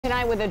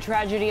tonight with a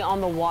tragedy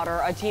on the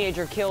water. A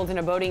teenager killed in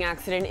a boating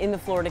accident in the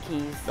Florida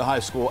Keys. The high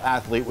school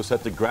athlete was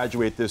set to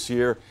graduate this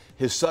year.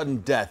 His sudden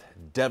death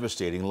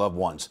devastating loved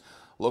ones.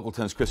 Local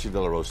 10's Christian De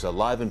La Rosa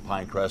live in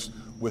Pinecrest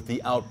with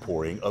the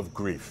outpouring of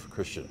grief.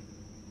 Christian.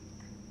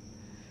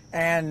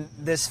 And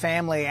this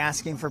family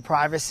asking for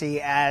privacy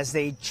as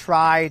they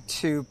try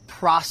to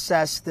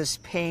process this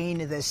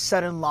pain, this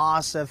sudden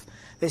loss of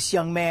this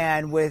young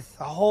man with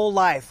a whole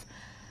life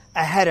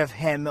ahead of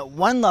him.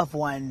 One loved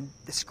one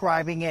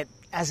describing it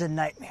as a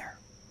nightmare.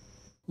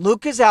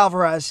 Lucas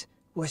Alvarez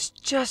was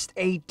just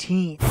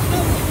 18.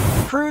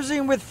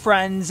 Cruising with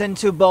friends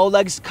into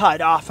Bowlegs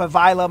Cut off of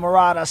Isla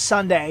Morada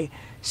Sunday,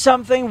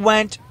 something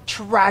went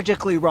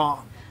tragically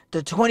wrong.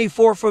 The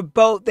 24-foot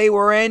boat they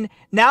were in,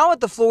 now at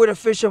the Florida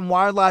Fish and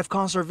Wildlife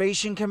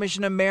Conservation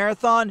Commission of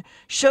Marathon,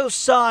 shows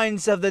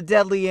signs of the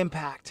deadly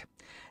impact.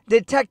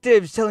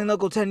 Detectives telling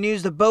Local 10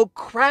 News the boat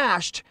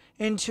crashed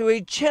into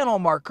a channel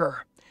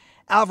marker.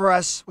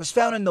 Alvarez was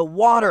found in the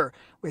water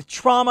with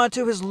trauma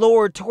to his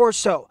lower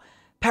torso.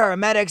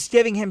 Paramedics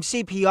giving him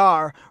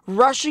CPR,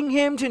 rushing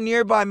him to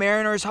nearby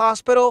Mariners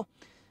Hospital,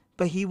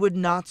 but he would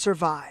not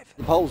survive.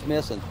 The pole's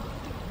missing.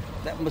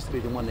 That must be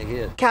the one they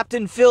hit.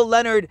 Captain Phil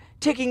Leonard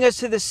taking us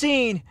to the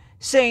scene,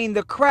 saying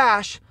the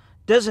crash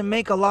doesn't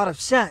make a lot of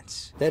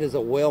sense. That is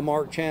a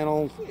well-marked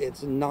channel.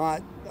 It's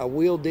not a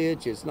wheel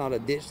ditch. It's not a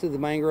ditch to the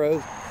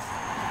mangrove.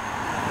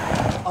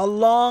 A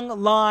long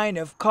line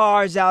of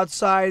cars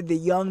outside the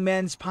young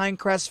men's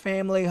Pinecrest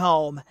family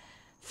home.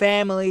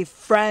 Family,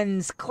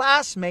 friends,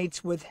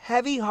 classmates with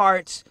heavy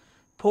hearts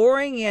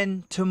pouring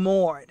in to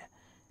mourn.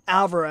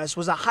 Alvarez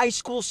was a high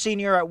school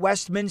senior at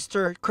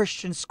Westminster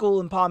Christian School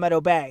in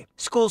Palmetto Bay.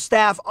 School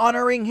staff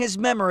honoring his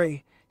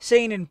memory,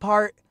 saying in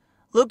part,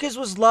 Lucas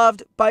was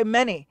loved by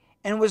many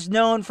and was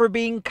known for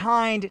being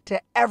kind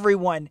to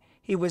everyone.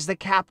 He was the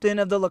captain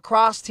of the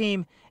lacrosse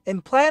team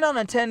and planned on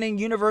attending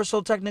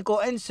Universal Technical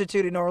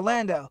Institute in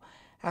Orlando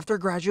after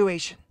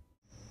graduation.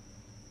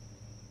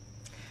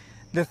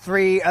 The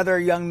three other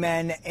young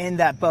men in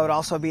that boat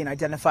also being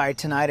identified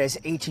tonight as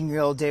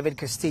 18-year-old David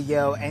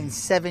Castillo and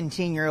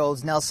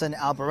 17-year-olds Nelson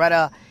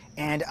Alberetta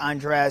and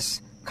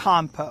Andres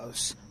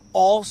Campos.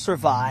 All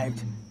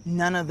survived.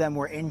 None of them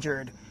were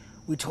injured.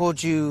 We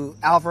told you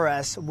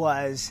Alvarez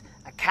was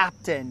a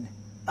captain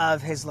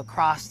of his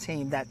lacrosse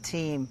team. That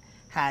team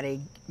had a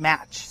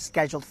match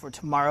scheduled for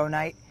tomorrow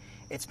night.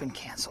 It's been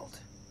canceled.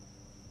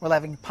 We're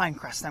live in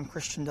Pinecrest. I'm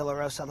Christian De La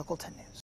Rosa, Local 10 News.